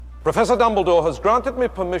Professor Dumbledore has granted me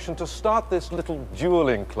permission to start this little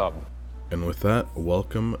dueling club. And with that,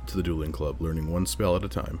 welcome to the Dueling Club, learning one spell at a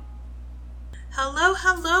time.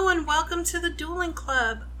 Hello, and welcome to the Dueling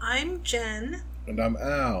Club. I'm Jen. And I'm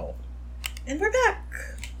Al. And we're back.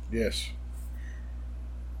 Yes.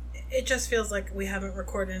 It just feels like we haven't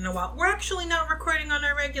recorded in a while. We're actually not recording on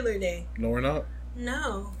our regular day. No, we're not.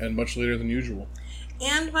 No. And much later than usual.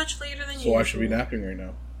 So I should be napping right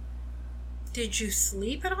now. Did you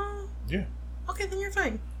sleep at all? Yeah. Okay, then you're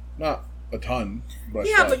fine. Not a ton, but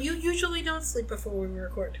yeah, but you usually don't sleep before we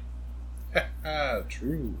record.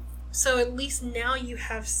 True. So at least now you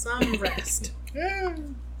have some rest. Yeah.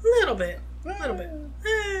 A little bit.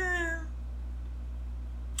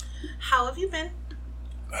 How have you been?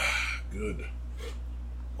 Good.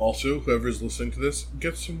 Also, whoever's listening to this,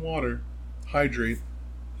 get some water. Hydrate.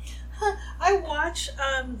 I watch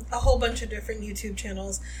a whole bunch of different YouTube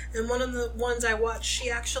channels, and one of the ones I watch, she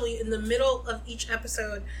actually, in the middle of each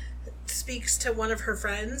episode, speaks to one of her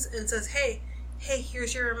friends and says, hey,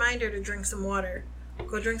 here's your reminder to drink some water.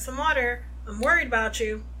 Go drink some water. I'm worried about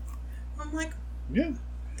you. I'm like, yeah,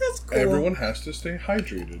 that's cool. Everyone has to stay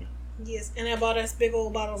hydrated. Yes, and I bought us big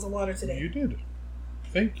old bottles of water today. You did.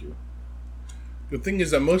 Thank you. The thing is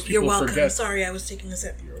that most people You're welcome. forget. Sorry, I was taking a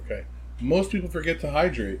sip. You're okay. Most people forget to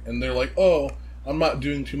hydrate, and they're like, oh, I'm not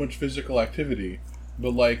doing too much physical activity,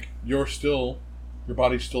 but like, your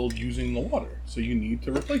body's still using the water, so you need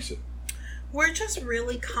to replace it. We're just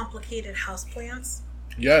really complicated houseplants.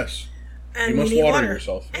 Yes. And you must we need water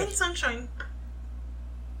yourself. And yes. sunshine.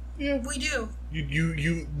 Yeah. We do.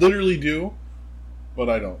 You literally do,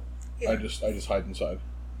 but I don't. Yeah. I just hide inside.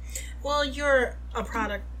 Well, you're a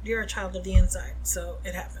child of the inside, so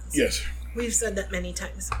it happens. Yes. We've said that many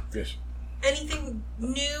times. Yes. Anything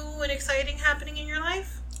new and exciting happening in your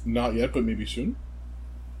life? Not yet, but maybe soon.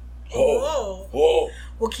 Oh.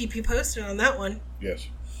 We'll keep you posted on that one. Yes.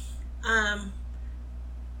 Oh,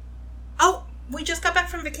 we just got back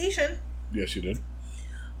from vacation. Yes, you did.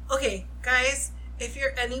 Okay, guys, if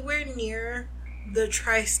you're anywhere near the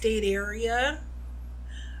tri-state area,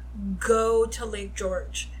 go to Lake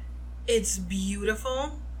George. It's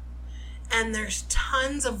beautiful, and there's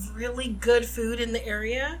tons of really good food in the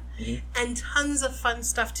area, and tons of fun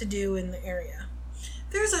stuff to do in the area.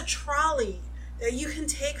 There's a trolley that you can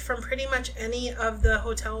take from pretty much any of the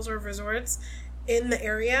hotels or resorts in the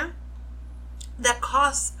area that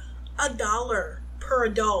costs $1 per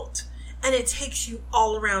adult, and it takes you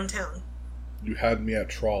all around town. You had me at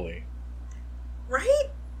trolley.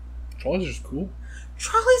 Right? Trolleys are just cool.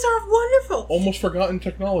 Trolleys are wonderful. Almost forgotten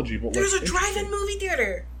technology, but there's a drive-in movie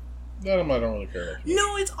theater. That I don't really care about.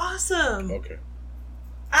 No, it's awesome. Okay.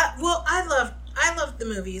 I love the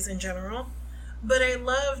movies in general, but I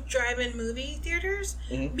love drive-in movie theaters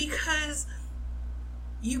because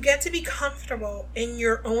you get to be comfortable in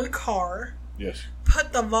your own car. Yes.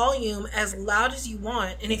 Put the volume as loud as you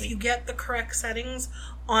want, and if you get the correct settings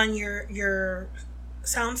on your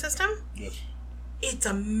sound system, yes, it's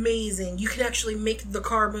amazing. You can actually make the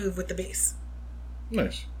car move with the bass.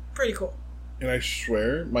 Nice. Pretty cool. And I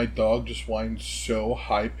swear, my dog just whined so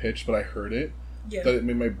high-pitched, but I heard it, that it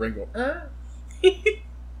made my brain go,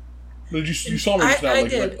 You saw me just now,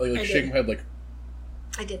 like shaking my head, like...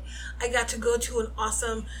 I did. I got to go to an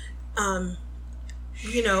awesome,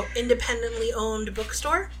 independently owned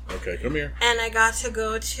bookstore. Okay, come here. And I got to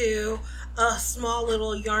go to a small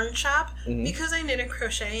little yarn shop because I knit and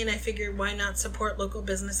crochet, and I figured why not support local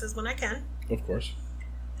businesses when I can. Of course.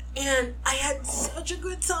 And I had such a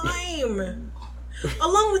good time.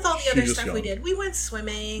 Along with all the other stuff we did. We went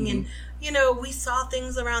swimming and, we saw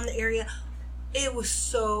things around the area. It was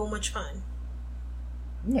so much fun.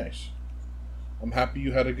 Nice. I'm happy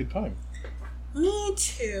you had a good time. Me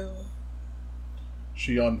too.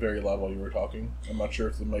 She yawned very loud while you were talking. I'm not sure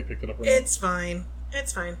if the mic picked it up or not. It's fine.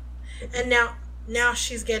 It's fine. Okay. And now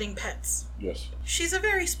she's getting pets. Yes. She's a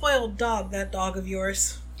very spoiled dog, that dog of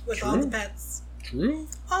yours. With all the pets. True.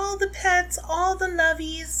 All the pets, all the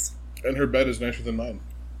lovies. And her bed is nicer than mine.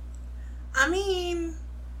 I mean,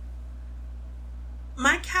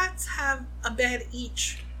 my cats have a bed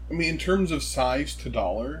each. I mean, in terms of size to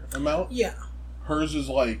dollar amount, yeah, hers is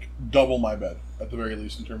like double my bed, at the very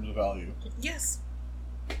least, in terms of value. Yes.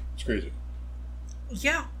 It's crazy.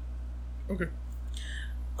 Yeah. Okay.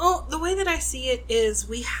 Oh, the way that I see it is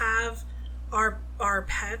we have our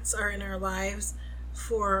pets are in our lives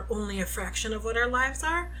for only a fraction of what our lives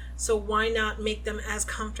are, so why not make them as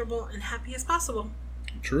comfortable and happy as possible?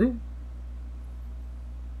 True.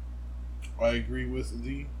 I agree with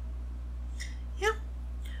thee. Yeah.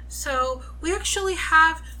 So we actually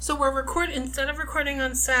have, so instead of recording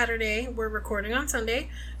on Saturday, we're recording on Sunday.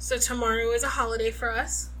 So tomorrow is a holiday for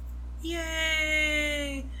us.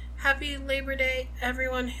 Yay! Happy Labor Day,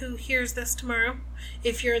 everyone who hears this tomorrow.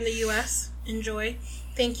 If you're in the U.S., enjoy.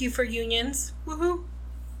 Thank you for unions. Woohoo!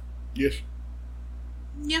 Yes.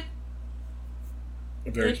 Yep.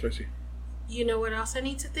 Very spicy. You know what else I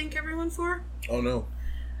need to thank everyone for? Oh, no.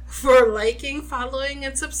 For liking, following,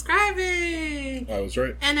 and subscribing. I was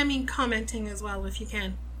right. And I mean commenting as well if you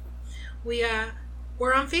can.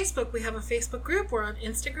 We're on Facebook. We have a Facebook group. We're on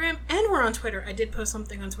Instagram. And we're on Twitter. I did post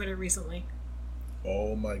something on Twitter recently.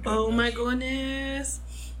 Oh my goodness. Oh my goodness.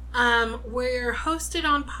 We're hosted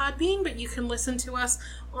on Podbean, but you can listen to us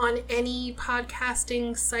on any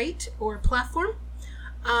podcasting site or platform.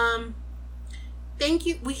 Thank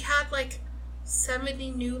you. We had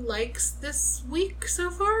 70 new likes this week so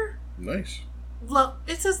far. Nice. Well,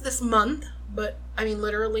 it says this month, but I mean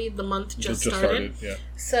literally the month just started. Yeah.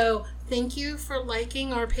 So thank you for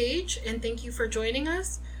liking our page and thank you for joining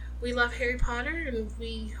us. We love Harry Potter and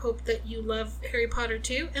we hope that you love Harry Potter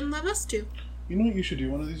too and love us too. You know what you should do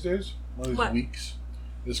one of these days? One of these weeks?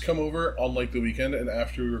 Is come over on the weekend and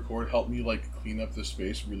after we record, help me clean up this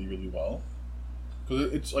space really, really well.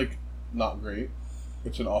 Because it's not great.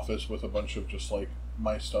 It's an office with a bunch of just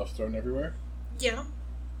my stuff thrown everywhere. Yeah.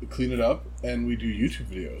 We clean it up and we do YouTube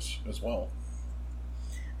videos as well.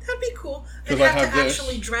 That'd be cool. I'd 'Cause have to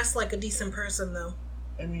actually dress like a decent person though.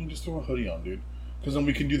 I mean, just throw a hoodie on, dude. Because then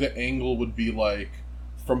we can do the angle would be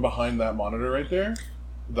from behind that monitor right there.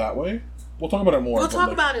 That way. We'll talk about it more. We'll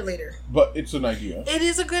talk about it later. But it's an idea. It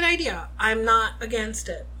is a good idea. I'm not against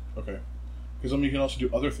it. Okay. Because then we can also do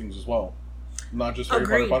other things as well. Not just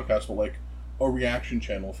Harry Potter podcast, but a reaction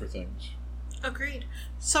channel for things. Agreed.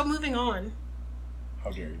 So moving on.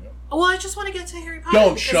 How dare you? Well, I just want to get to Harry Potter.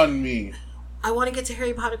 Don't shun me. I want to get to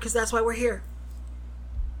Harry Potter because that's why we're here.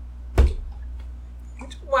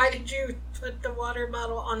 Why did you put the water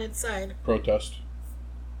bottle on its side? Protest.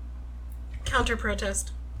 Counter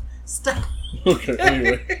protest. Stop. Okay,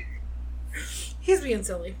 anyway. He's being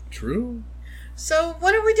silly. True. So,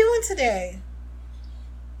 what are we doing today?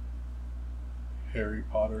 Harry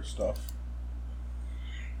Potter stuff.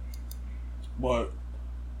 What?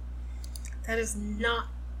 That is not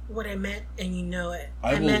what I meant, and you know it.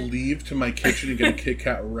 I will leave to my kitchen and get a Kit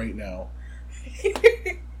Kat right now.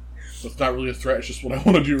 That's not really a threat, it's just what I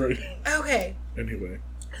want to do right now. Okay. Anyway.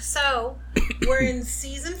 So, we're in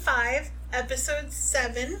Season 5, Episode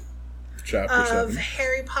 7. Chapter 7. Of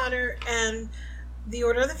Harry Potter and the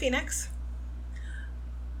Order of the Phoenix.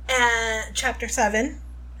 And Chapter 7.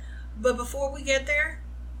 But before we get there,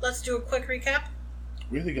 let's do a quick recap.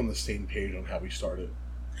 We're on the same page on how we started.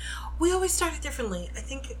 We always started differently. I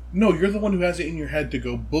think... No, you're the one who has it in your head to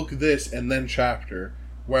go book this and then chapter.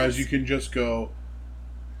 Whereas you can just go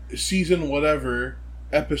season whatever,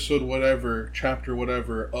 episode whatever, chapter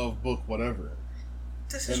whatever, of book whatever.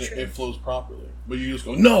 This is true. And it flows properly. But you just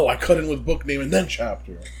go, no, I cut in with book name and then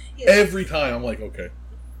chapter. Yeah. Every time I'm like, okay.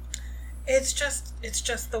 It's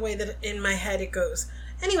just the way that in my head it goes.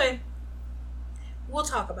 Anyway, we'll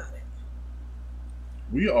talk about it.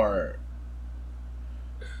 We are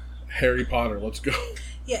Harry Potter. Let's go.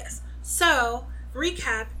 Yes. So,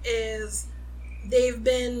 recap is they've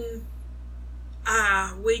been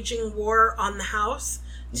waging war on the house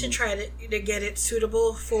to try to get it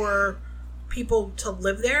suitable for people to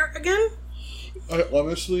live there again. I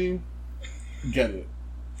honestly get it.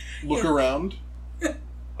 Look around.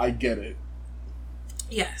 I get it.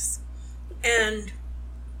 Yes. And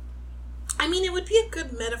I mean, it would be a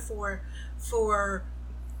good metaphor for,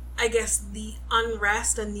 I guess, the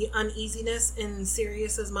unrest and the uneasiness in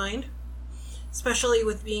Sirius's mind. Especially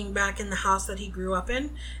with being back in the house that he grew up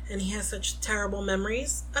in. And he has such terrible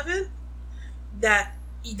memories of it. That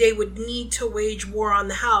they would need to wage war on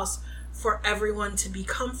the house for everyone to be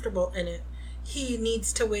comfortable in it. He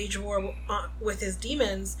needs to wage war with his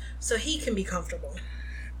demons so he can be comfortable.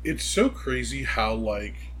 It's so crazy how,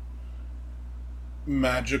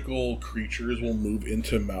 magical creatures will move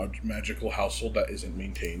into magical household that isn't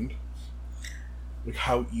maintained.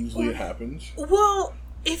 How easily it happens. Well,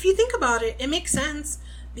 if you think about it, it makes sense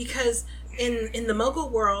because in the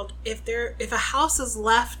Muggle world, if a house is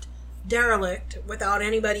left derelict without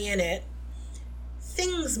anybody in it,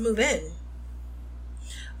 things move in.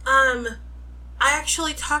 I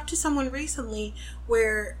actually talked to someone recently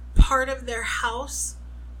where part of their house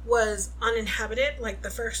was uninhabited, the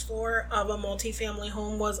first floor of a multifamily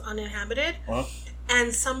home was uninhabited. Huh?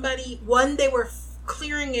 And when they were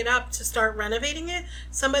clearing it up to start renovating it,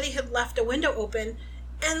 somebody had left a window open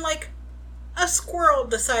and a squirrel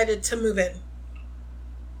decided to move in.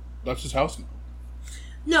 That's his house now.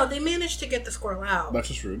 No, they managed to get the squirrel out. That's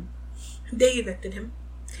just rude. They evicted him.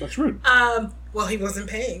 That's rude. Well, he wasn't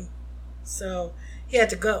paying, so he had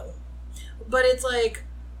to go. But it's like,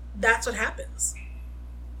 that's what happens.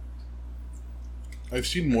 I've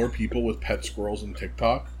seen more people with pet squirrels in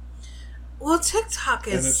TikTok. Well, TikTok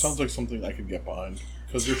is... And it sounds like something I could get behind.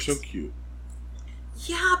 Because they're so cute.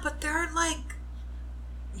 Yeah, but they're like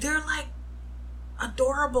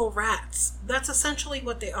adorable rats. That's essentially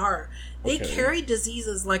what they are. They carry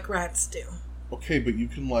diseases like rats do. Okay, but you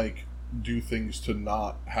can, like, do things to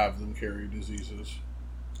not have them carry diseases.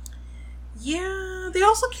 Yeah, they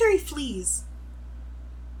also carry fleas.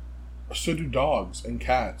 So do dogs and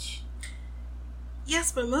cats.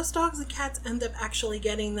 Yes, but most dogs and cats end up actually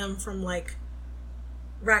getting them from, like,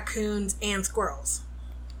 raccoons and squirrels.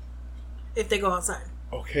 If they go outside.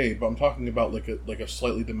 Okay, but I'm talking about, like a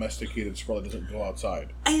slightly domesticated squirrel that doesn't go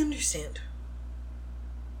outside. I understand.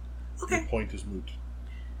 Okay. Your point is moot.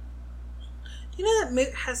 You know that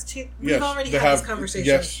moot has two... We've already had this conversation.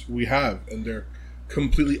 Yes, we have. And they're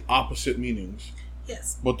completely opposite meanings.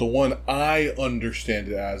 Yes. But the one I understand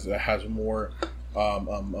it as, that has more...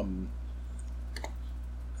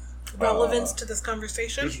 relevance to this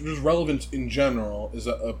conversation? There's relevance in general, is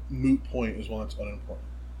that a moot point is one that's unimportant.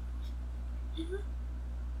 Mm-hmm.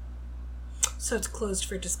 So it's closed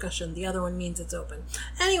for discussion. The other one means it's open.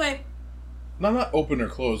 Anyway. Not open or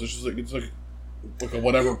closed. It's just like a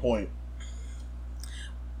whatever point.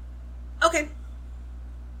 Okay.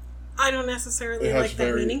 I don't necessarily like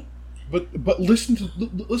that meaning. But listen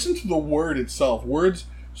to the word itself. Words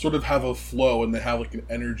sort of have a flow and they have like an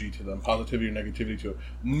energy to them, positivity or negativity to it.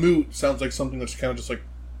 Moot sounds like something that's kind of just like.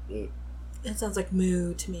 Ugh. It sounds like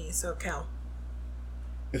moo to me. So Cal.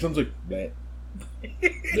 It sounds like bleh.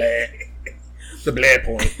 Bleh. The bleh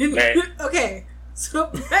point. Bleh. Okay, so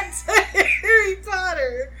back to Harry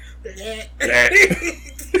Potter. Bleh.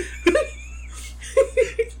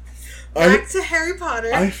 Back to Harry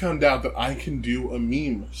Potter. I found out that I can do a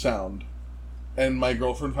meme sound, and my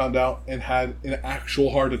girlfriend found out and had an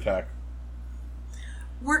actual heart attack.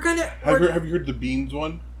 Have you heard the beans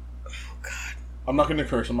one? Oh God! I'm not gonna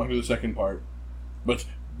curse. I'm not gonna do the second part, but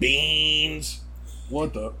beans.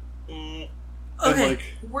 What the? Okay, like,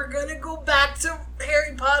 we're gonna go back to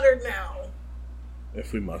Harry Potter now.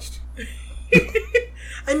 If we must.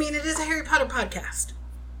 I mean, it is a Harry Potter podcast.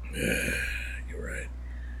 You're right.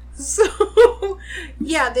 So,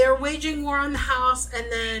 yeah, they're waging war on the house,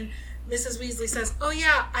 and then Mrs. Weasley says, "Oh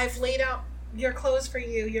yeah, I've laid out your clothes for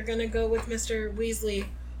you. You're gonna go with Mr. Weasley,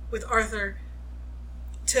 with Arthur,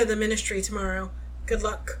 to the Ministry tomorrow. Good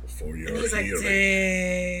luck." For your and he's hearing. like,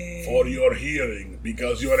 "Dang." For your hearing,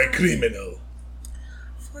 because you're a criminal.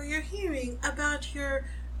 For your hearing about your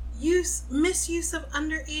misuse of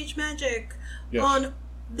underage magic on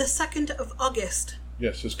the 2nd of August.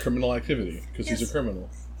 Yes, his criminal activity, because he's a criminal.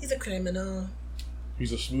 He's a criminal.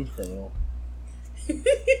 He's a smooth criminal.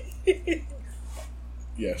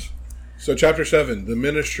 Yes. So, Chapter 7, The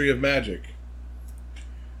Ministry of Magic.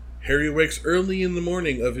 Harry wakes early in the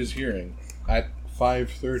morning of his hearing at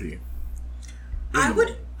 5:30.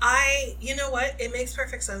 You know what? It makes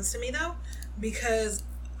perfect sense to me, though, because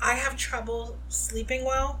I have trouble sleeping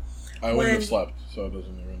well. I wouldn't have slept, so it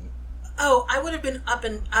doesn't even... Oh, I would have been up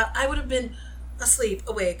and... I would have been asleep,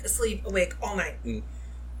 awake all night. Mm.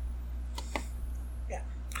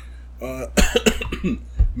 Yeah.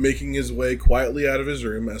 Making his way quietly out of his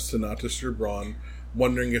room as to not disturb Ron,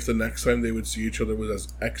 wondering if the next time they would see each other was as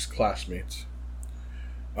ex-classmates.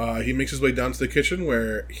 He makes his way down to the kitchen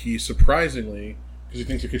where he surprisingly, because he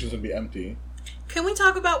thinks the kitchen's going to be empty. Can we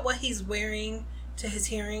talk about what he's wearing to his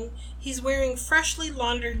hearing? He's wearing freshly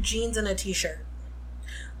laundered jeans and a t-shirt.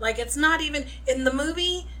 Like, it's not even... In the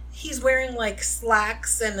movie, he's wearing, like,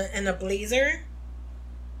 slacks and a blazer,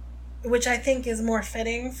 which I think is more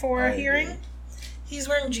fitting for hearing. Agree. He's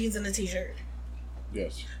wearing jeans and a t-shirt.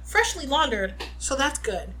 Yes. Freshly laundered, so that's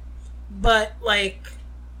good. But, like,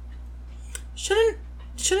 shouldn't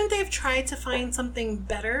they have tried to find something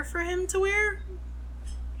better for him to wear?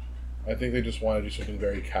 I think they just want to do something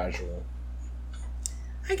very casual.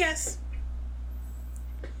 I guess.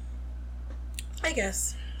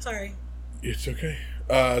 Sorry. It's okay.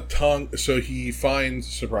 So he finds,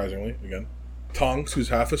 surprisingly, again, Tonks, who's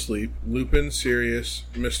half asleep, Lupin, Sirius,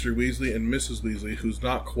 Mr. Weasley, and Mrs. Weasley, who's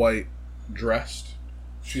not quite dressed.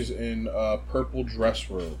 She's in a purple dress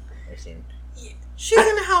robe, I think. Yeah. She's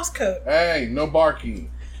in a house coat. Hey, no barking.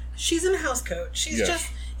 She's in a house coat. She's just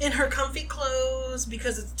in her comfy clothes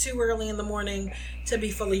because it's too early in the morning to be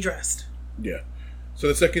fully dressed. Yeah. So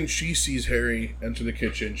the second she sees Harry enter the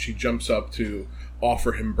kitchen, she jumps up to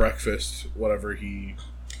offer him breakfast, whatever he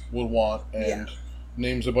would want, and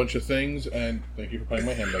names a bunch of things. And thank you for playing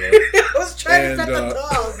my hand, by the way. I was trying to pet the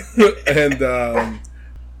dog. And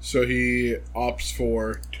so he opts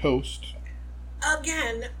for toast.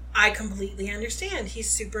 Again, I completely understand. He's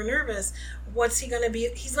super nervous. What's he going to be?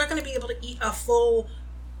 He's not going to be able to eat a full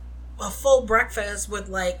breakfast with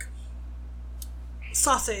like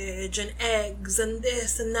sausage and eggs and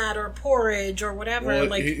this and that, or porridge or whatever. Well,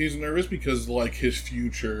 like he's nervous because like his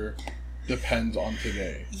future depends on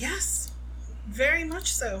today. Yes, very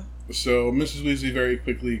much so. So Mrs. Weasley very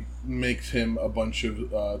quickly makes him a bunch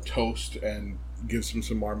of toast and gives him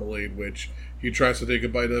some marmalade, which he tries to take a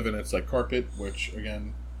bite of, and it's like carpet. Which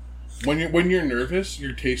again, when you're nervous,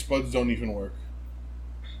 your taste buds don't even work.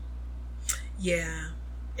 Yeah,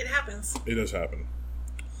 it happens. It does happen.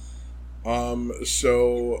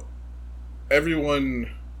 So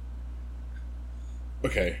everyone.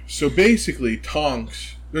 Okay, so basically,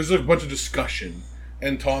 Tonks. There's a bunch of discussion,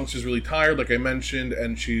 and Tonks is really tired, like I mentioned,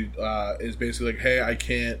 and she is basically like, "Hey, I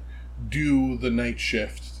can't do the night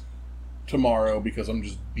shift tomorrow because I'm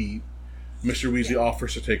just beat." Mr. Weasley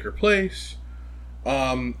offers to take her place,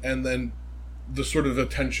 and then the sort of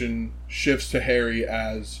attention shifts to Harry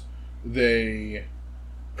as they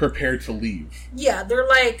prepare to leave. Yeah, they're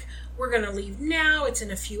like, "We're gonna leave now. It's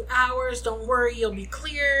in a few hours. Don't worry, you'll be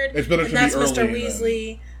cleared." It's better to be early. And that's Mr.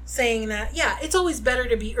 Weasley saying that. Yeah, it's always better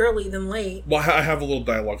to be early than late. Well, I have a little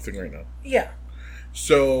dialogue thing right now. Yeah.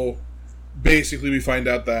 So basically, we find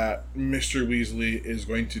out that Mr. Weasley is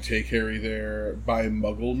going to take Harry there by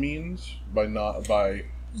Muggle means, by.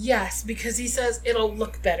 Yes, because he says it'll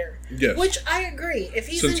look better. Yes. Which I agree. If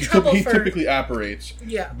he's Since in trouble he for... typically apparates.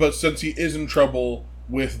 Yeah. But since he is in trouble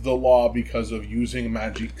with the law because of using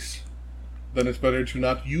magics, then it's better to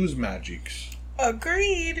not use magics.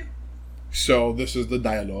 Agreed. So this is the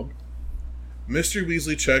dialogue. Mr.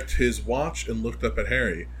 Weasley checked his watch and looked up at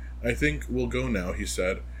Harry. "I think we'll go now," he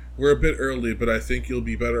said. "We're a bit early, but I think you'll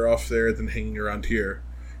be better off there than hanging around here."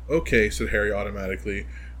 "Okay," said Harry automatically,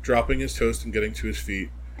 dropping his toast and getting to his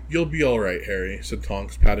feet. "You'll be all right, Harry," said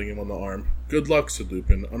Tonks, patting him on the arm. "Good luck," said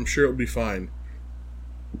Lupin. "I'm sure it'll be fine."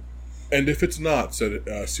 "And if it's not," said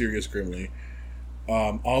Sirius grimly,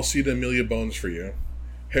 "I'll see to Amelia Bones for you."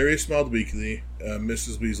 Harry smiled weakly.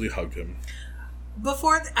 Mrs. Weasley hugged him.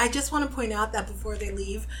 I just want to point out that before they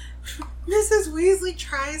leave, Mrs. Weasley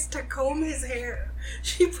tries to comb his hair.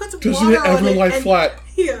 She puts water on it. Doesn't it ever lie flat?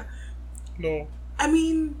 Yeah. No. I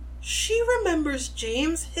mean, she remembers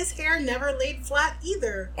James. His hair never laid flat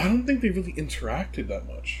either. I don't think they really interacted that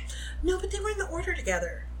much. No, but they were in the Order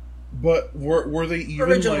together. But were they even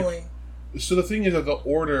originally? Like, so the thing is that the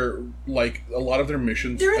Order, like a lot of their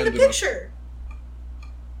missions, they're in the picture.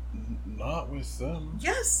 Not with them.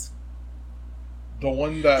 Yes. The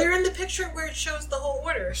one that they're in the picture where it shows the whole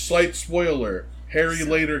Order. Slight spoiler: Harry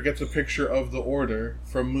later gets a picture of the Order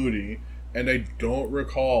from Moody, and I don't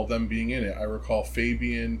recall them being in it. I recall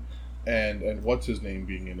Fabian and what's his name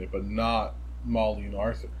being in it, but not Molly and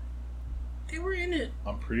Arthur. They were in it.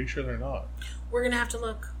 I'm pretty sure they're not. We're gonna have to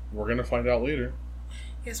look. We're gonna find out later.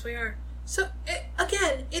 Yes, we are. So,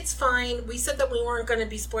 again, it's fine. We said that we weren't going to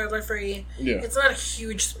be spoiler-free. Yeah. It's not a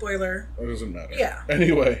huge spoiler. It doesn't matter. Yeah.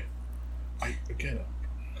 Anyway,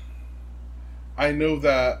 I know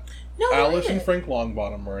that Alice and Frank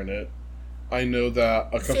Longbottom are in it. I know that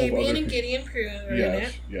a couple Fabian of other and Gideon Pruitt are in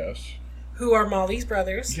it. Yes. Who are Molly's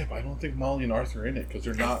brothers. Yeah, but I don't think Molly and Arthur are in it, because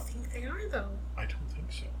they're not... I think they are, though. I don't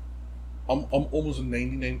think so. I'm almost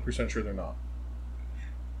 99% sure they're not.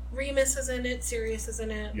 Remus is in it. Sirius is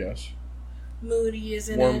in it. Yes. Moody is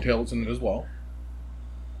in Wormtail is in it as well.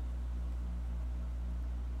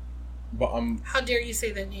 But How dare you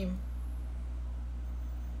say that name?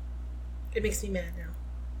 It makes me mad now.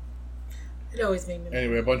 It always made me mad.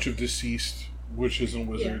 Anyway, a bunch of deceased witches and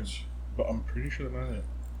wizards. Yeah. But I'm pretty sure they're not in it.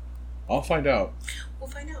 I'll find out. We'll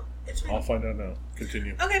find out. It's fine. I'll find out now.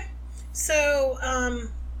 Continue. Okay. So,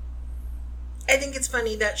 I think it's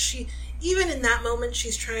funny that even in that moment,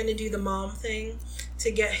 she's trying to do the mom thing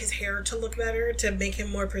to get his hair to look better, to make him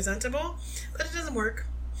more presentable, but it doesn't work.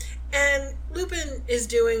 And Lupin is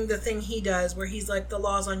doing the thing he does, where he's like, the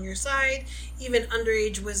law's on your side. Even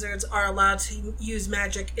underage wizards are allowed to use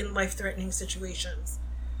magic in life-threatening situations.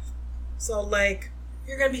 So, like,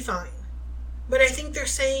 you're going to be fine. But I think they're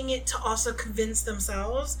saying it to also convince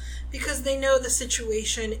themselves, because they know the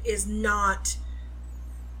situation is not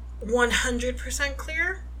 100%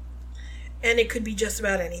 clear, and it could be just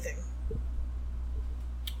about anything.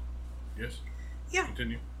 Yes. Yeah.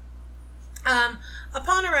 Continue.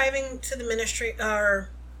 Upon arriving to the ministry,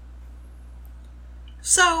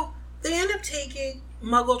 so they end up taking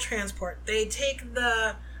Muggle transport. They take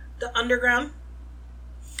the underground,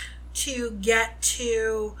 to get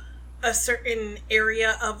to a certain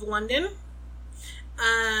area of London.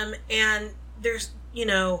 And there's,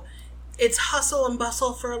 it's hustle and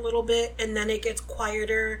bustle for a little bit, and then it gets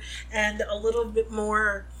quieter and a little bit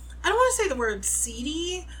more, I don't want to say the word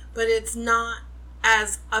seedy, but it's not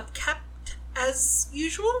as upkept as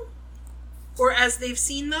usual, or as they've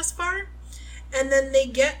seen thus far. And then they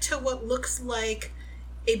get to what looks like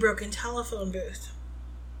a broken telephone booth.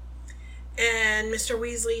 And Mr.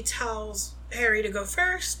 Weasley tells Harry to go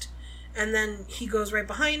first, and then he goes right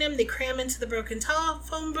behind him. They cram into the broken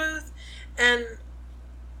telephone booth, and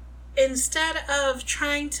instead of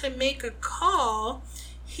trying to make a call,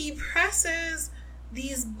 he presses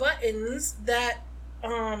these buttons that,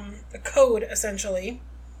 a code, essentially.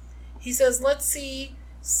 He says, let's see,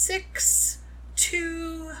 6,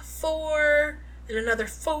 2, 4, and another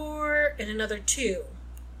 4, and another 2.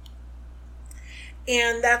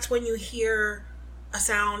 And that's when you hear a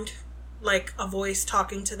sound, like a voice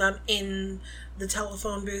talking to them in the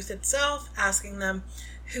telephone booth itself, asking them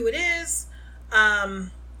who it is,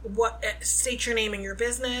 state your name and your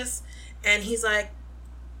business. And he's like,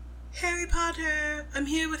 Harry Potter, I'm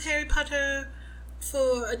here with Harry Potter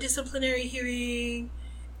for a disciplinary hearing.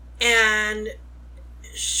 And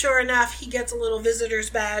sure enough, he gets a little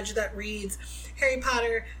visitor's badge that reads Harry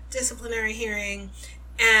Potter disciplinary hearing,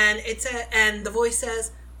 and and the voice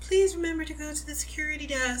says, please remember to go to the security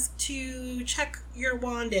desk to check your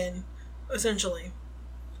wand in, essentially.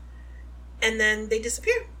 And then they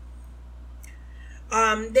disappear.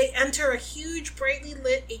 They enter a huge, brightly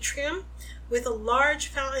lit atrium with a large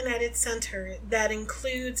fountain at its center that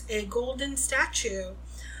includes a golden statue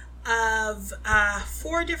of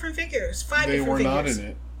 4 different figures, 5 different figures. They were not in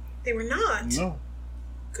it. They were not? No.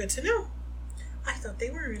 Good to know. I thought they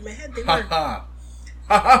were. In my head, they were. Ha ha.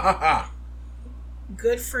 Ha ha ha ha.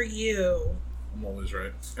 Good for you. I'm always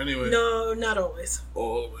right. Anyway. No, not always.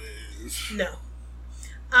 Always. No.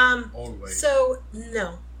 Always. So,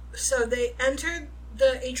 no. So they entered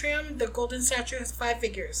the atrium. The golden statue has 5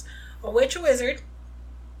 figures. A witch, a wizard,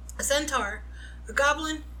 a centaur, a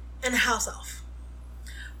goblin, and a house elf.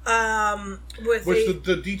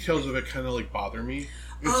 The details of it kind of like bother me.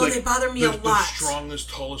 It's they bother me a lot. The strongest,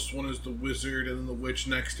 tallest one is the wizard, and then the witch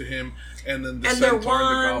next to him, and then the centaur and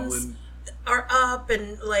the goblin are up,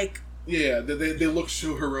 and like... Yeah, they look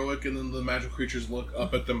so heroic, and then the magical creatures look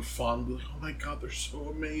up at them fondly, like, oh my god, they're so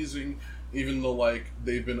amazing, even though, like,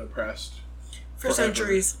 they've been oppressed for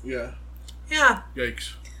centuries. Yeah. Yeah.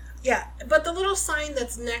 Yikes. Yeah, but the little sign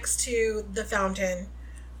that's next to the fountain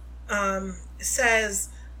says,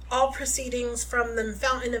 all proceedings from the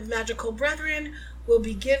Fountain of Magical Brethren will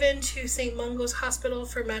be given to St. Mungo's Hospital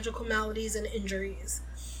for Magical Maladies and Injuries.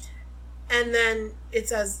 And then it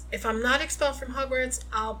says, if I'm not expelled from Hogwarts,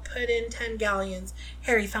 I'll put in 10 galleons.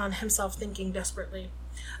 Harry found himself thinking desperately.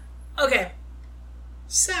 Okay.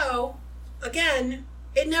 So, again,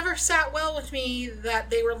 it never sat well with me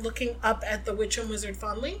that they were looking up at the witch and wizard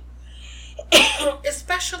fondly.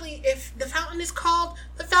 Especially if the fountain is called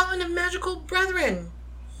the Fountain of Magical Brethren.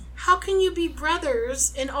 How can you be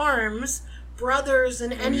brothers in arms, brothers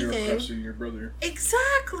in anything? You're oppressing your brother.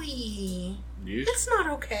 Exactly. Yes. It's not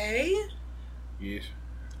okay. Yes.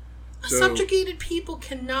 Subjugated people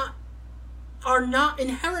are not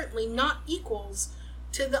inherently not equals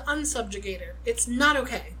to the unsubjugated. It's not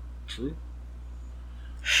okay. True.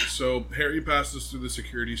 So Harry passes through the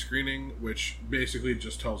security screening, which basically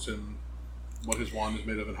just tells him what his wand is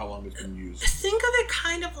made of and how long it's been used. Think of it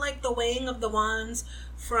kind of like the weighing of the wands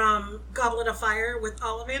from Goblet of Fire with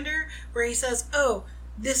Ollivander, where he says, oh,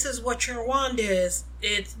 this is what your wand is.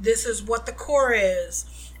 This is what the core is.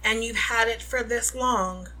 And you've had it for this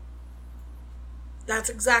long. That's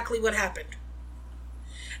exactly what happened.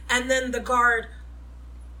 And then the guard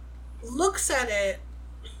looks at it,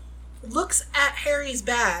 looks at Harry's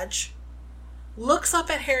badge, looks up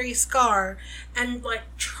at Harry's scar, and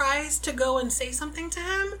like tries to go and say something to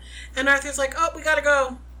him. And Arthur's like, oh, we gotta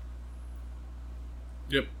go.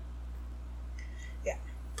 Yep. Yeah.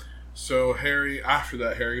 So after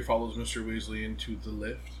that, Harry follows Mr. Weasley into the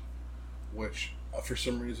lift, which for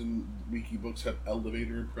some reason Wiki Books have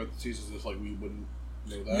elevator in parentheses, as if like we wouldn't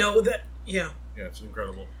know that. Yeah. Yeah, it's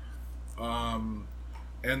incredible. And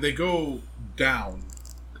they go down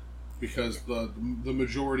because the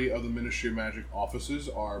majority of the Ministry of Magic offices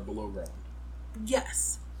are below ground.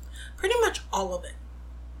 Yes. Pretty much all of it.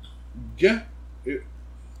 Yeah. Yeah.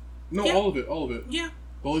 All of it. Yeah.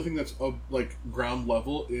 The only thing that's like ground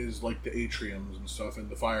level is like the atriums and stuff and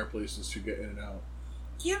the fireplaces to get in and out.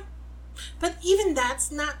 Yeah. But even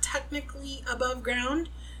that's not technically above ground,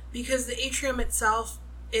 because the atrium itself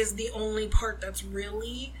is the only part that's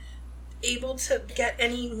really able to get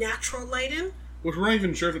any natural light in. Which we're not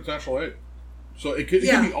even sure if it's natural light. So it could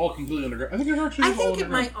be all completely underground. I think it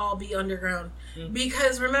might all be underground. Yeah.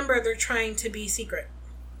 Because remember, they're trying to be secret.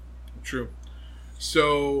 True.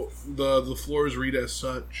 So the floors read as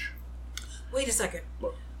such. Wait a second.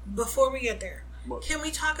 What? Before we get there, what? Can we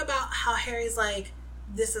talk about how Harry's like,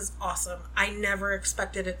 this is awesome. I never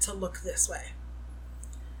expected it to look this way.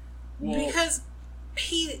 Well, because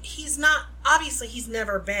he's not, obviously he's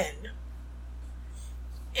never been.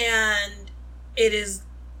 And it is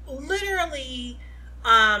literally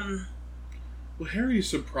well, Harry's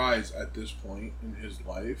surprised at this point in his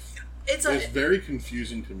life. It's very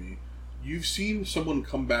confusing to me. You've seen someone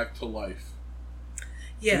come back to life.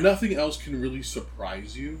 Yeah. Nothing else can really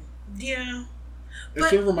surprise you. Yeah. It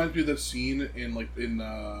sort of reminds me of that scene in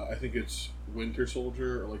I think it's Winter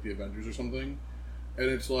Soldier or like the Avengers or something. And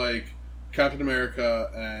it's like Captain America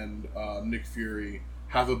and Nick Fury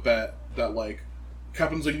have a bet that like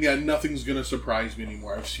Captain's like, yeah, nothing's gonna surprise me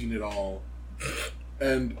anymore. I've seen it all.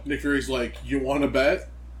 And Nick Fury's like, you want to bet?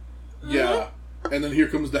 Mm-hmm. Yeah. And then here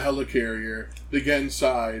comes the helicarrier. They get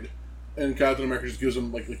inside, and Captain America just gives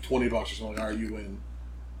him like $20 or something. Like, all right, you win.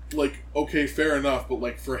 Like, okay, fair enough, but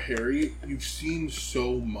like for Harry, you've seen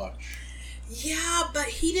so much. Yeah, but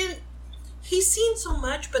he's seen so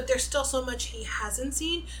much, but there's still so much he hasn't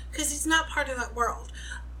seen because he's not part of that world.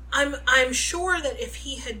 I'm sure that if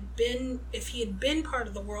he had been part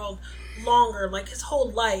of the world longer, like his whole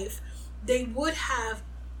life,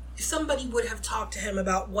 somebody would have talked to him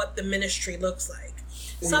about what the ministry looks like.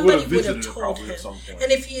 Somebody would have told him.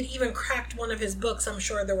 And if he had even cracked one of his books, I'm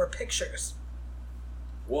sure there were pictures.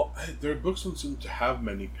 Well, their books don't seem to have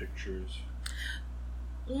many pictures.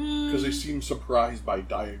 Because they seem surprised by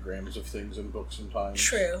diagrams of things in books sometimes.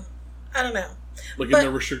 True. I don't know. In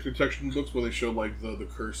the restricted section books where they show like the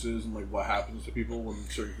curses and like what happens to people when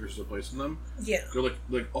certain curses are placed on them. Yeah. They're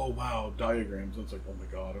like, oh wow, diagrams. And it's like, oh my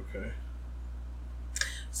god, okay.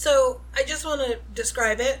 So I just want to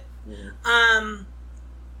describe it. Mm-hmm.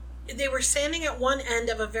 They were standing at one end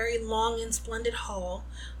of a very long and splendid hall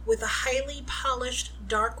with a highly polished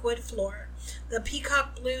dark wood floor. The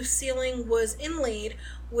peacock blue ceiling was inlaid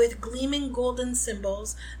with gleaming golden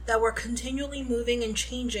symbols that were continually moving and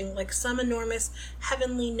changing like some enormous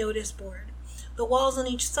heavenly notice board. The walls on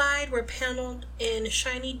each side were paneled in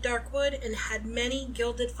shiny dark wood and had many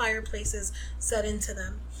gilded fireplaces set into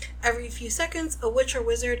them. Every few seconds, a witch or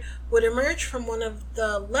wizard would emerge from one of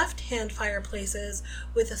the left-hand fireplaces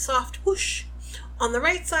with a soft whoosh. On the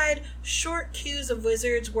right side, short queues of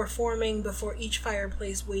wizards were forming before each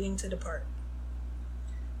fireplace, waiting to depart.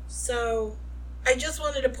 So, I just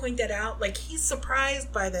wanted to point that out. Like, he's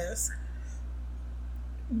surprised by this,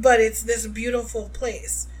 but it's this beautiful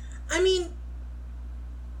place. I mean,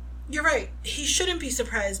 you're right. He shouldn't be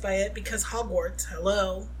surprised by it because Hogwarts,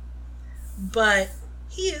 hello. But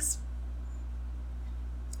he is.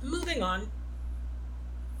 Moving on.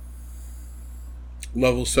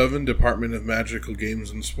 Level 7, Department of Magical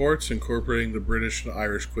Games and Sports, incorporating the British and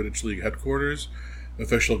Irish Quidditch League headquarters,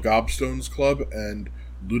 official Gobstones Club, and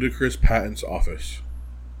Ludicrous Patents Office.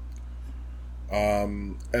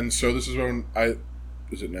 And so this is when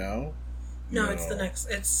is it now? No, it's the next.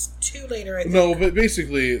 It's 2 later, I think. No, but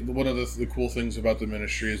basically, one of the cool things about the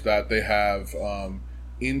ministry is that they have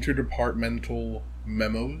interdepartmental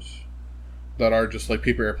memos that are just like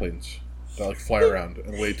paper airplanes that like fly around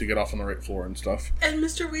and wait to get off on the right floor and stuff. And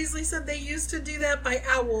Mr. Weasley said they used to do that by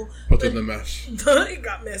owl. But then the mess. It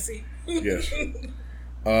got messy. Yes.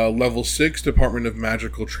 Level 6, Department of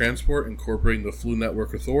Magical Transport, incorporating the Flu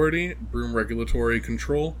Network Authority, Broom Regulatory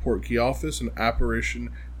Control, Portkey Office, and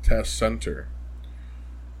Apparition Test Center.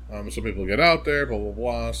 Some people get out there, blah, blah,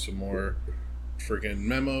 blah. Some more friggin'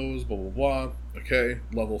 memos, blah, blah, blah. Okay.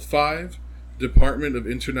 Level 5, Department of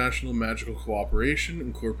International Magical Cooperation,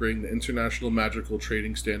 incorporating the International Magical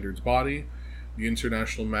Trading Standards Body, the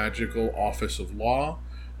International Magical Office of Law,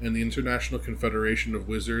 and the International Confederation of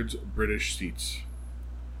Wizards British Seats.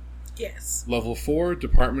 Yes. Level 4,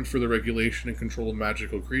 Department for the Regulation and Control of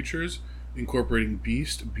Magical Creatures, incorporating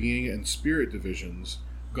Beast, Being, and Spirit Divisions,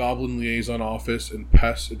 Goblin Liaison Office, and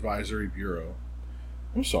Pest Advisory Bureau.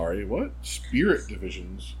 I'm sorry, what? Spirit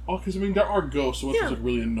Divisions? Oh, because, I mean, there are ghosts, so what's like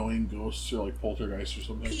really annoying ghosts or like poltergeists or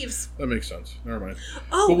something? Peeves. That makes sense. Never mind.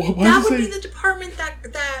 Oh, that would be the department that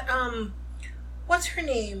what's her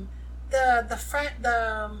name? The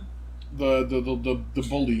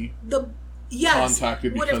bully. Yes,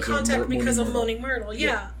 contacted would have contacted because of Moaning Moaning Myrtle.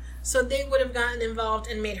 Yeah. So they would have gotten involved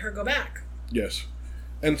and made her go back. Yes.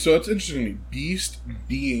 And so it's interesting to me. Beast,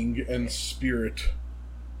 Being, and Spirit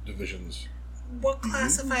Divisions. What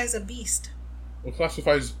classifies a beast? what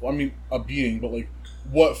classifies, I mean, a being, but like,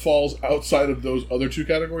 what falls outside of those other two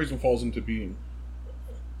categories and falls into being?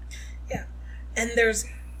 Yeah. And there's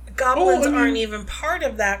goblins aren't even part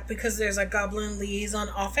of that because there's a goblin liaison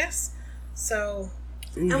office. So,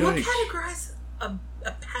 Ooh, and what yikes. categorizes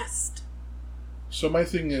a pest? So my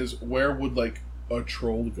thing is, where would like a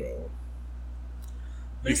troll go?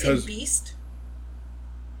 Because beast.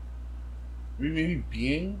 Maybe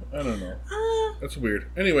being? I don't know. That's weird.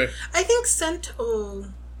 Anyway. I think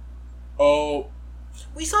Oh.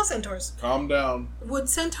 We saw centaurs. Calm down. Would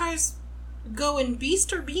centaurs go in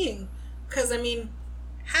beast or being? Because, I mean,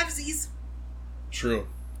 halvesies. True.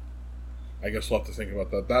 I guess we'll have to think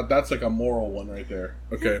about that. That's like a moral one right there.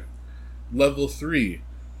 Okay. Level 3.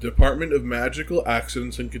 Department of Magical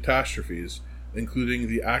Accidents and Catastrophes, including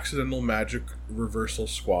the Accidental Magic Reversal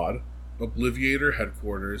Squad, Obliviator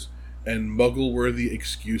Headquarters, and Muggle-Worthy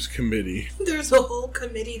Excuse Committee. There's a whole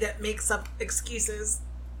committee that makes up excuses.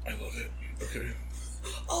 I love it. Okay.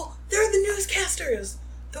 Oh, they're the newscasters.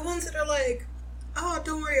 The ones that are like, oh,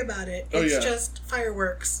 don't worry about it. It's just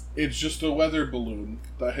fireworks. It's just a weather balloon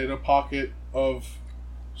that hit a pocket of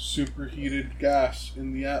superheated gas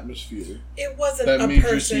in the atmosphere. It wasn't that a made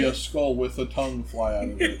person. You see a skull with a tongue fly out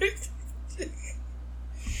of it.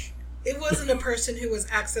 It wasn't a person who was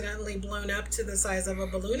accidentally blown up to the size of a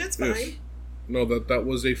balloon. It's fine. Yes. No, that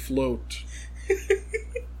was a float.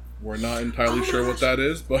 We're not entirely sure what that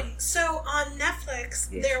is, but... So, on Netflix,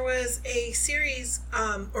 there was a series,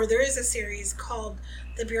 or there is a series called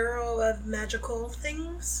The Bureau of Magical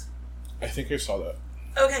Things. I think I saw that.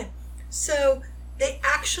 Okay. So, they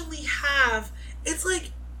actually have... It's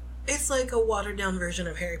like a watered-down version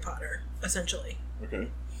of Harry Potter, essentially. Okay.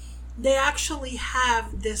 They actually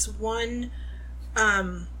have this one...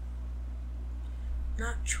 not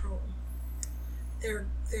troll. They're...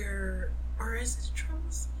 Or is it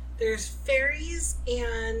trolls? There's fairies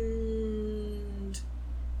and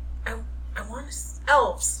I want to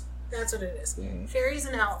elves. That's what it is. Mm-hmm. Fairies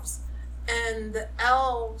and elves. And the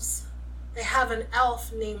elves, they have an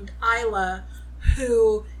elf named Isla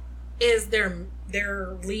who is their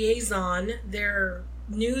liaison, their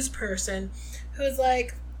news person, who's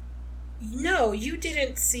like, no, you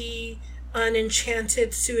didn't see an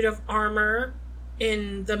enchanted suit of armor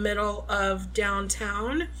in the middle of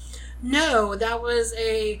downtown. No, that was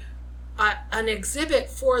an exhibit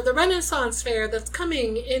for the Renaissance Fair that's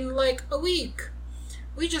coming in like a week.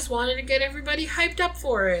 We just wanted to get everybody hyped up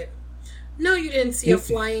for it. No, you didn't see a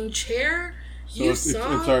flying chair. So it's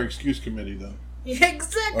our excuse committee then. Yeah,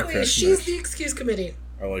 exactly. Okay, She's the excuse committee.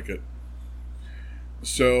 I like it.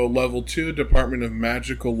 So, Level 2, Department of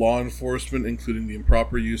Magical Law Enforcement, including the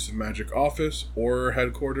improper use of Magic Office, Auror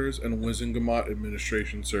Headquarters, and Wizengamot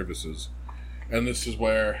Administration Services. And this is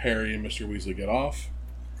where Harry and Mr. Weasley get off.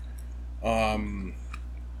 And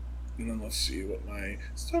then let's see what my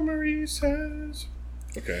summary says.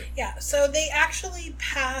 Okay. Yeah, so they actually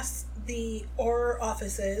pass the Auror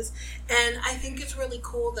offices, and I think it's really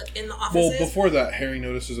cool that in the offices... Well, before that, Harry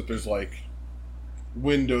notices that there's, like,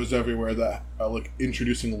 windows everywhere that are, like,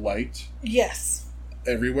 introducing light. Yes.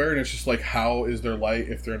 Everywhere, and it's just like, how is there light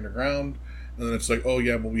if they're underground? And then it's like, oh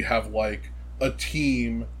yeah, but we have, like, a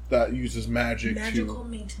team that uses magical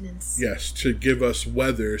maintenance. Yes, to give us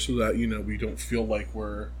weather so that, you know, we don't feel like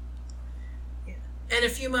we're... Yeah. And a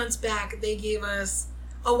few months back, they gave us...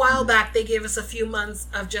 A while back, they gave us a few months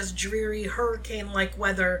of just dreary hurricane-like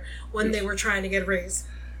weather when they were trying to get a raise.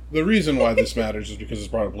 The reason why this matters is because it's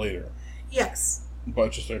brought up later. Yes.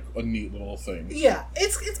 But just like a neat little thing. Yeah,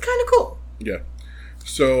 it's kind of cool. Yeah.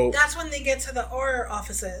 So... That's when they get to the Auror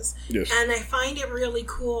offices. Yes. And I find it really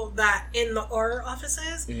cool that in the Auror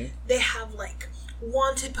offices, they have, like,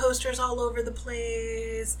 wanted posters all over the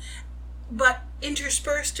place. But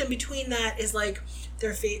interspersed in between that is, like,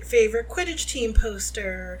 their favorite Quidditch team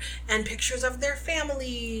poster and pictures of their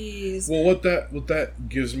families. Well, what that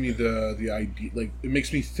gives me the idea, like, it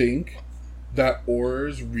makes me think that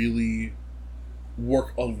Aurors really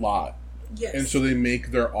work a lot. Yes. And so they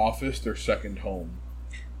make their office their second home.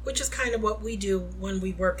 Which is kind of what we do when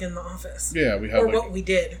we work in the office. Yeah, we have. Or what we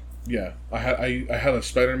did. Yeah, I had a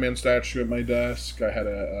Spider-Man statue at my desk. I had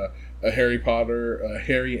a Harry Potter,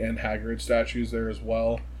 Harry and Hagrid statues there as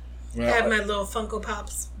well. I had my little Funko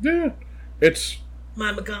Pops. Yeah, it's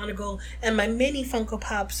my McGonagall and my mini Funko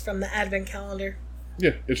Pops from the Advent calendar.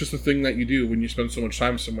 Yeah, it's just a thing that you do when you spend so much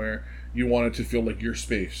time somewhere. You want it to feel like your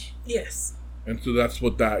space. Yes. And so that's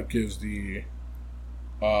what that gives the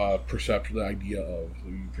perception, the idea of.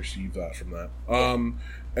 You perceive that from that.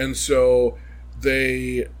 And so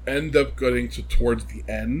they end up getting towards the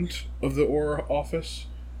end of the Auror office,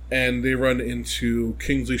 and they run into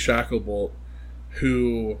Kingsley Shacklebolt,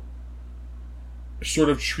 who sort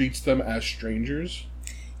of treats them as strangers.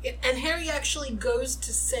 Yeah, and Harry actually goes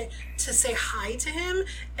to say hi to him,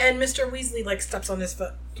 and Mr. Weasley like steps on his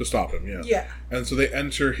foot to stop him. Yeah. Yeah. And so they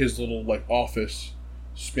enter his little like office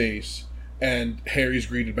space, and Harry's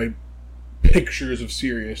greeted by pictures of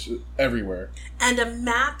Sirius everywhere, and a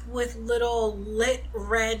map with little lit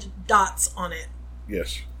red dots on it.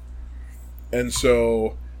 Yes. And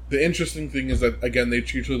so the interesting thing is that again they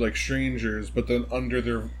treat each other like strangers, but then under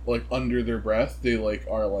their breath they like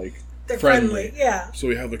are like they're friendly. Yeah. So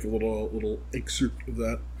we have like a little excerpt of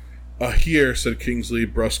that. Here, said Kingsley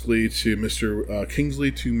brusquely to Mr.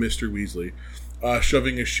 Weasley,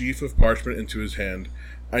 shoving a sheaf of parchment into his hand.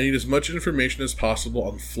 I need as much information as possible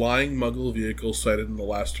on flying Muggle vehicles sighted in the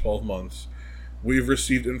last 12 months. We've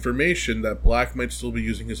received information that Black might still be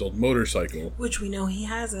using his old motorcycle. Which we know he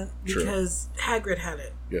hasn't, because Hagrid had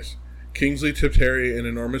it. Yes. Kingsley tipped Harry an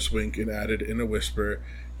enormous wink and added in a whisper,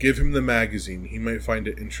 "Give him the magazine. He might find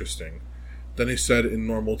it interesting." Then he said in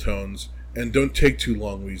normal tones, "And don't take too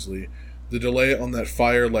long, Weasley. The delay on that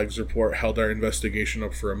Firelegs report held our investigation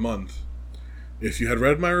up for a month. If you had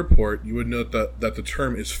read my report, you would note that the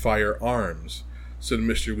term is firearms," said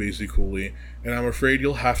Mr. Weasley coolly, "and I'm afraid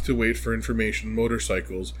you'll have to wait for information on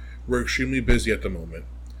motorcycles. We're extremely busy at the moment."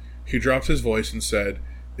 He dropped his voice and said,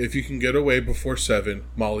 "If you can get away before 7,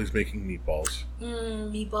 Molly's making meatballs."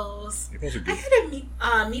 Meatballs. Meatballs are good. I had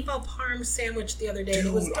a meatball parm sandwich the other day. Dude,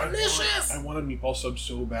 it was delicious. I want a meatball sub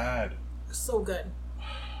so bad. So good.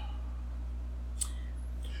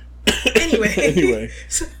 Anyway.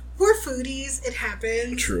 So we're foodies. It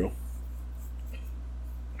happens. True.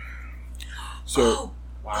 So,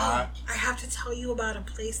 I have to tell you about a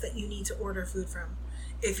place that you need to order food from.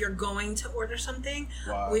 If you're going to order something,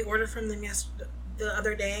 we ordered from them the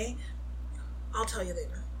other day. I'll tell you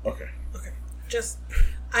later. Okay. Just,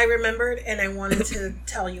 I remembered and I wanted to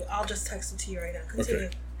tell you. I'll just text it to you right now. Continue.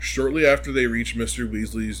 Okay. Shortly after they reach Mr.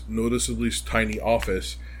 Weasley's noticeably tiny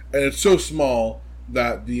office, and it's so small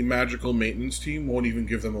that the magical maintenance team won't even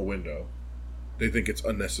give them a window. They think it's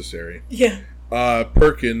unnecessary. Yeah.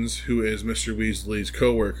 Perkins, who is Mr. Weasley's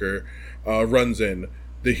co-worker, runs in.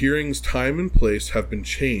 The hearing's time and place have been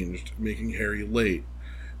changed, making Harry late.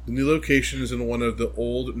 The new location is in one of the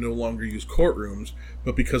old, no longer used courtrooms,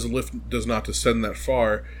 but because the lift does not descend that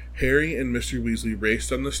far, Harry and Mr. Weasley race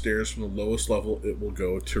down the stairs from the lowest level it will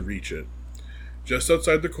go to reach it. Just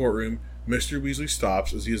outside the courtroom, Mr. Weasley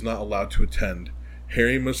stops as he is not allowed to attend.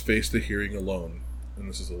 Harry must face the hearing alone. And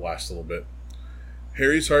this is the last little bit.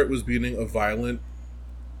 Harry's heart was beating a violent...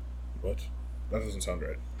 What? That doesn't sound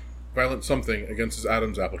right. Violent something against his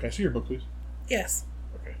Adam's apple. Can I see your book, please? Yes.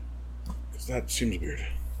 Okay. Because that seems weird.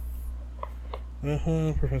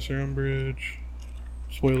 Professor Umbridge.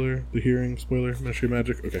 Spoiler. The hearing. Spoiler. Ministry of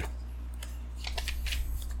Magic. Okay.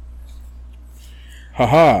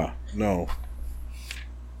 Haha. No.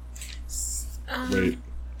 Wait.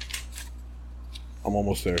 I'm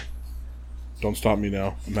almost there. Don't stop me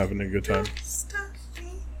now. I'm having a good time. Don't stop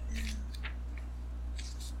me now.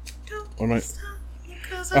 What am I? Stop me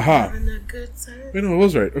 'cause I'm having a good time. Wait, no, it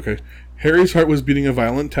was right. Okay. Harry's heart was beating a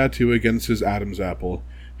violent tattoo against his Adam's apple.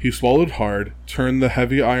 He swallowed hard, turned the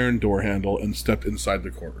heavy iron door handle, and stepped inside the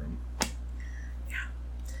courtroom. Yeah.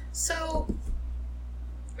 So,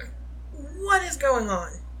 what is going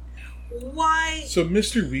on? Why? So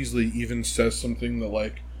Mr. Weasley even says something that,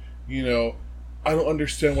 like, you know, I don't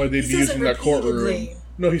understand why they'd be using that courtroom.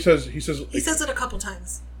 No, he says it a couple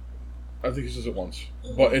times. I think he says it once,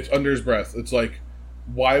 but it's under his breath. It's like,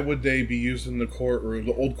 why would they be using the courtroom,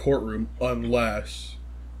 the old courtroom, unless,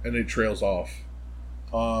 and it trails off.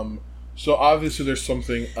 So obviously there's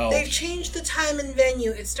something else. They've changed the time and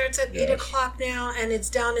venue. It starts at 8 o'clock now, and it's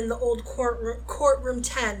down in the old courtroom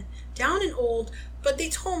 10. Down in old, but they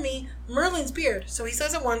told me Merlin's beard, so he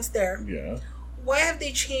says it once there. Yeah. Why have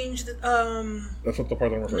they changed the, That's not the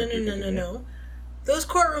part I'm referring to. No. Those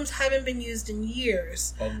courtrooms haven't been used in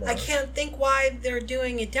years. I can't think why they're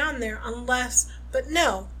doing it down there unless... But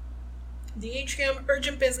no. The atrium,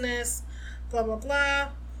 urgent business, blah, blah, blah.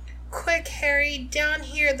 Quick, Harry, down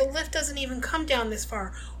here. The lift doesn't even come down this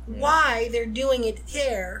far. Yeah. Why they're doing it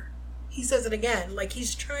there... He says it again, like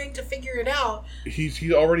he's trying to figure it out.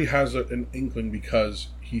 He already has an inkling because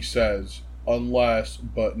he says, unless,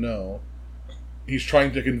 but no. He's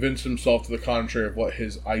trying to convince himself to the contrary of what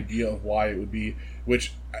his idea of why it would be,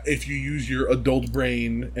 which, if you use your adult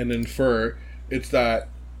brain and infer, it's that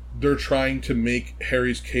they're trying to make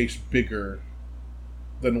Harry's case bigger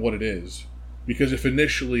than what it is. Because if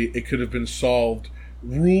initially it could have been solved,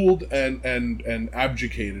 ruled and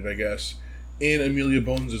abjugated, I guess, in Amelia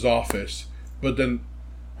Bones' office, but then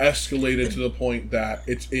escalated to the point that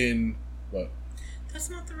it's in what? That's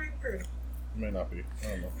not the right word. It might not be. I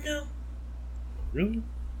don't know. No. Really?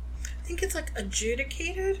 I think it's like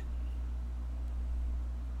adjudicated.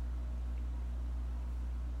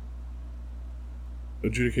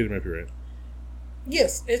 Adjudicated might be right.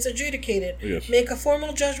 Yes, it's adjudicated. Yes. Make a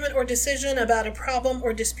formal judgment or decision about a problem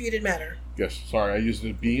or disputed matter. Yes. Sorry, I used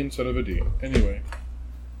a B instead of a D. Anyway.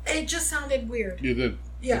 It just sounded weird. You did.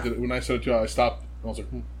 Yeah. I did. When I said it too, I stopped. And I was like,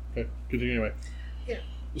 okay, continue anyway. Yeah.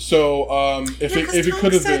 So, if it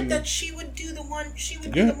could have been that she would do the one. She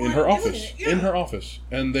would yeah, do the one in her doing office, it. Yeah. in her office,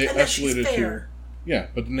 and they And that she's escalated to fair.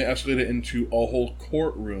 but then they escalated into a whole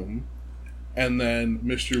courtroom, and then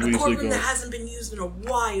Mr. Weasley courtroom goes, that hasn't been used in a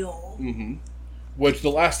while. mm-hmm. Which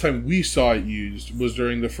the last time we saw it used was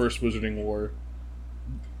during the first Wizarding War.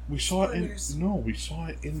 We saw Spoilers. it in we saw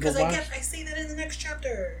it in the Because last. I say that in the next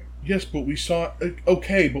chapter. Yes, but we saw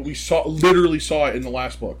literally saw it in the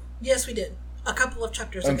last book. Yes, we did. A couple of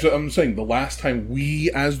chapters I'm, ago. I'm saying the last time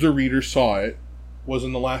we, as the reader, saw it was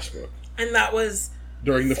in the last book. And that was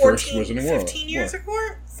During the first Wizarding War. 15 years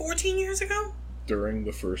ago? 14 years ago? During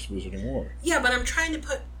the first Wizarding War. Yeah, but I'm trying to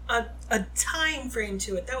put a time frame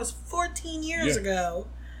to it. That was 14 years ago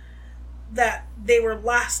that they were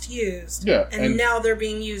last used. Yeah. And now they're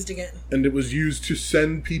being used again. And it was used to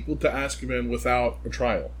send people to Azkaban without a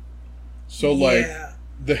trial. So,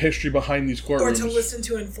 the history behind these courtrooms... Or to listen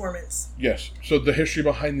to informants. Yes. So the history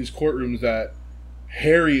behind these courtrooms that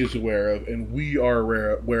Harry is aware of and we are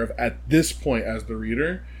aware of at this point as the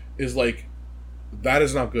reader is, that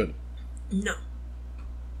is not good. No.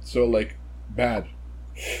 So, bad.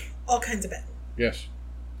 All kinds of bad. Yes.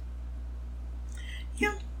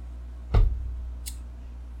 Yeah.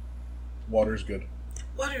 Water's good.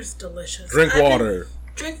 Water's delicious. Drink water.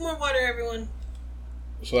 Drink more water, everyone.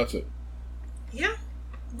 So that's it. Yeah.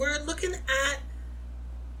 We're looking at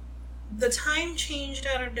the time changed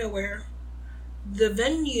out of nowhere. The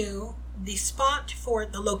venue, the spot for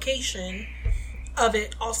it, the location of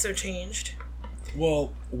it also changed.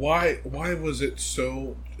 Well, why was it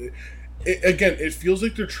so... It feels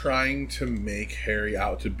like they're trying to make Harry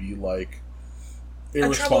out to be,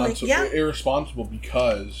 irresponsible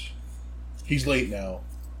because he's late now.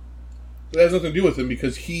 It has nothing to do with him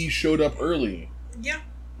because he showed up early. Yeah.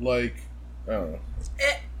 I don't know.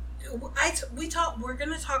 We're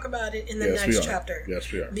going to talk about it in the Yes, next chapter.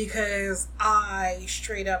 Yes, we are. Because I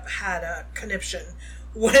straight up had a conniption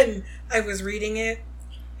when I was reading it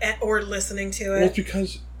or listening to it. Well, it's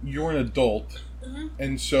because you're an adult,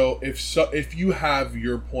 and so if you have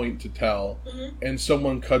your point to tell, and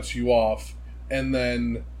someone cuts you off, and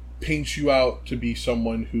then paints you out to be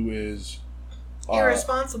someone who is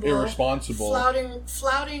irresponsible,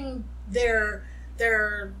 flouting their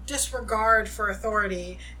disregard for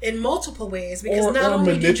authority in multiple ways, because not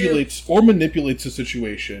only manipulates the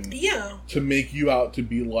situation, to make you out to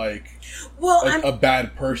be a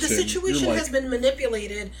bad person. The situation has been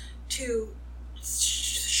manipulated to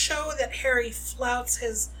show that Harry flaunts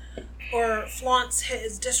his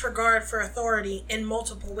disregard for authority in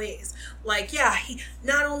multiple ways. He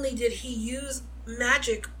not only did he use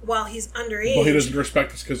magic while he's underage, but he doesn't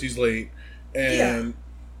respect us because he's late, and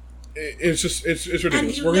it's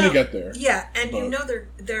ridiculous. We're gonna get there. Yeah, and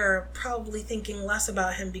they're probably thinking less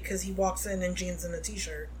about him because he walks in jeans and a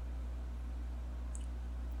t-shirt.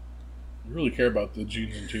 You really care about the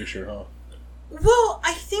jeans and t-shirt, huh? Well,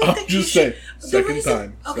 I think that just you should... Second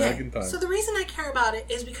time. So the reason I care about it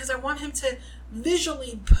is because I want him to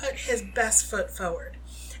visually put his best foot forward.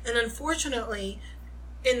 And unfortunately,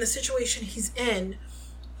 in the situation he's in,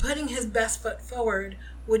 putting his best foot forward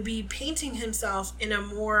would be painting himself in a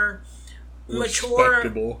more mature,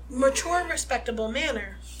 respectable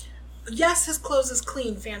manner. Yes, his clothes is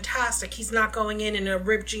clean, fantastic. He's not going in a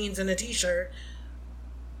ripped jeans and a t-shirt.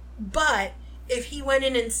 But if he went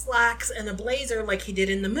in slacks and a blazer like he did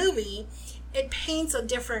in the movie, it paints a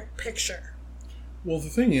different picture. Well, the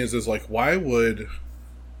thing is why would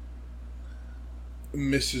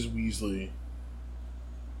Mrs. Weasley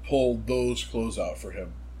pull those clothes out for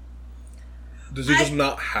him? Does he just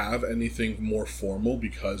not have anything more formal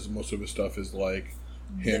because most of his stuff is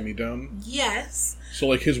hand-me-down? Yes. So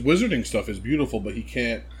his wizarding stuff is beautiful, but he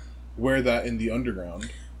can't wear that in the underground.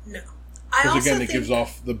 No. Because again, it gives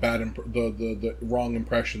off the the wrong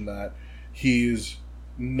impression that he's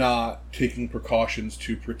not taking precautions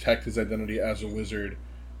to protect his identity as a wizard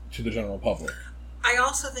to the general public. I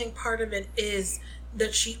also think part of it is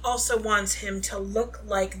that she also wants him to look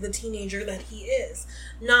like the teenager that he is,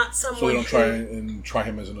 not someone. So they don't try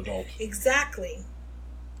him as an adult. Exactly.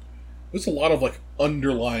 There's a lot of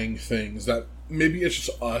underlying things that maybe it's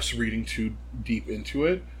just us reading too deep into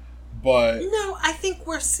it, but... No, I think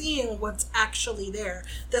we're seeing what's actually there.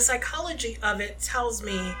 The psychology of it tells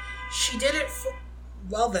me she did it for...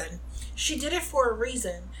 Well then, she did it for a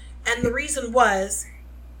reason. And the reason was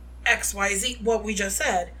XYZ, what we just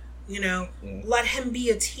said. You know, let him be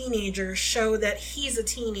a teenager, show that he's a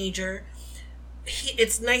teenager.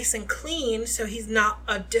 It's nice and clean, so he's not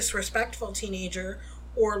a disrespectful teenager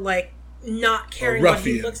or, like, not caring what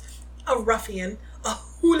he looks... A ruffian. A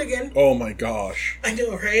hooligan. Oh my gosh. I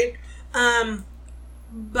know, right?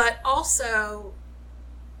 But also,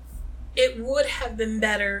 it would have been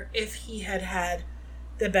better if he had had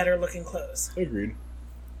the better looking clothes. Agreed.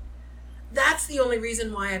 That's the only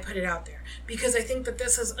reason why I put it out there. Because I think that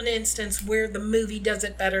this is an instance where the movie does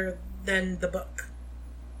it better than the book.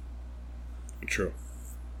 True.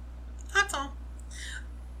 That's all.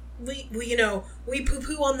 We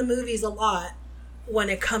poo-poo on the movies a lot when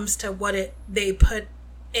it comes to what they put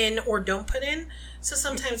in or don't put in. So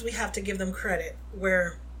sometimes we have to give them credit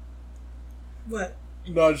where... What?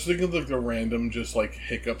 No, I just think of the random just like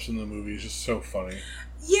hiccups in the movie is just so funny.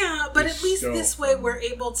 Yeah, but at least so this way we're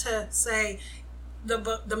able to say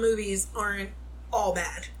the movies aren't all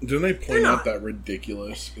bad. Didn't they point out that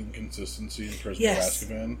ridiculous inconsistency in Prison of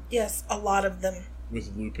Azkaban? Yes, a lot of them.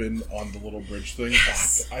 With Lupin on the little bridge thing?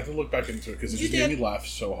 Yes. I have to look back into it because it just made me laugh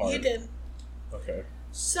so hard. You did. Okay.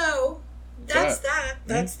 So, that's that. Mm-hmm.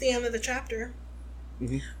 That's the end of the chapter.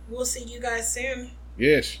 Mm-hmm. We'll see you guys soon.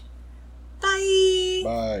 Yes. Bye.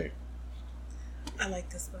 Bye. I like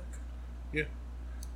this book. Yeah.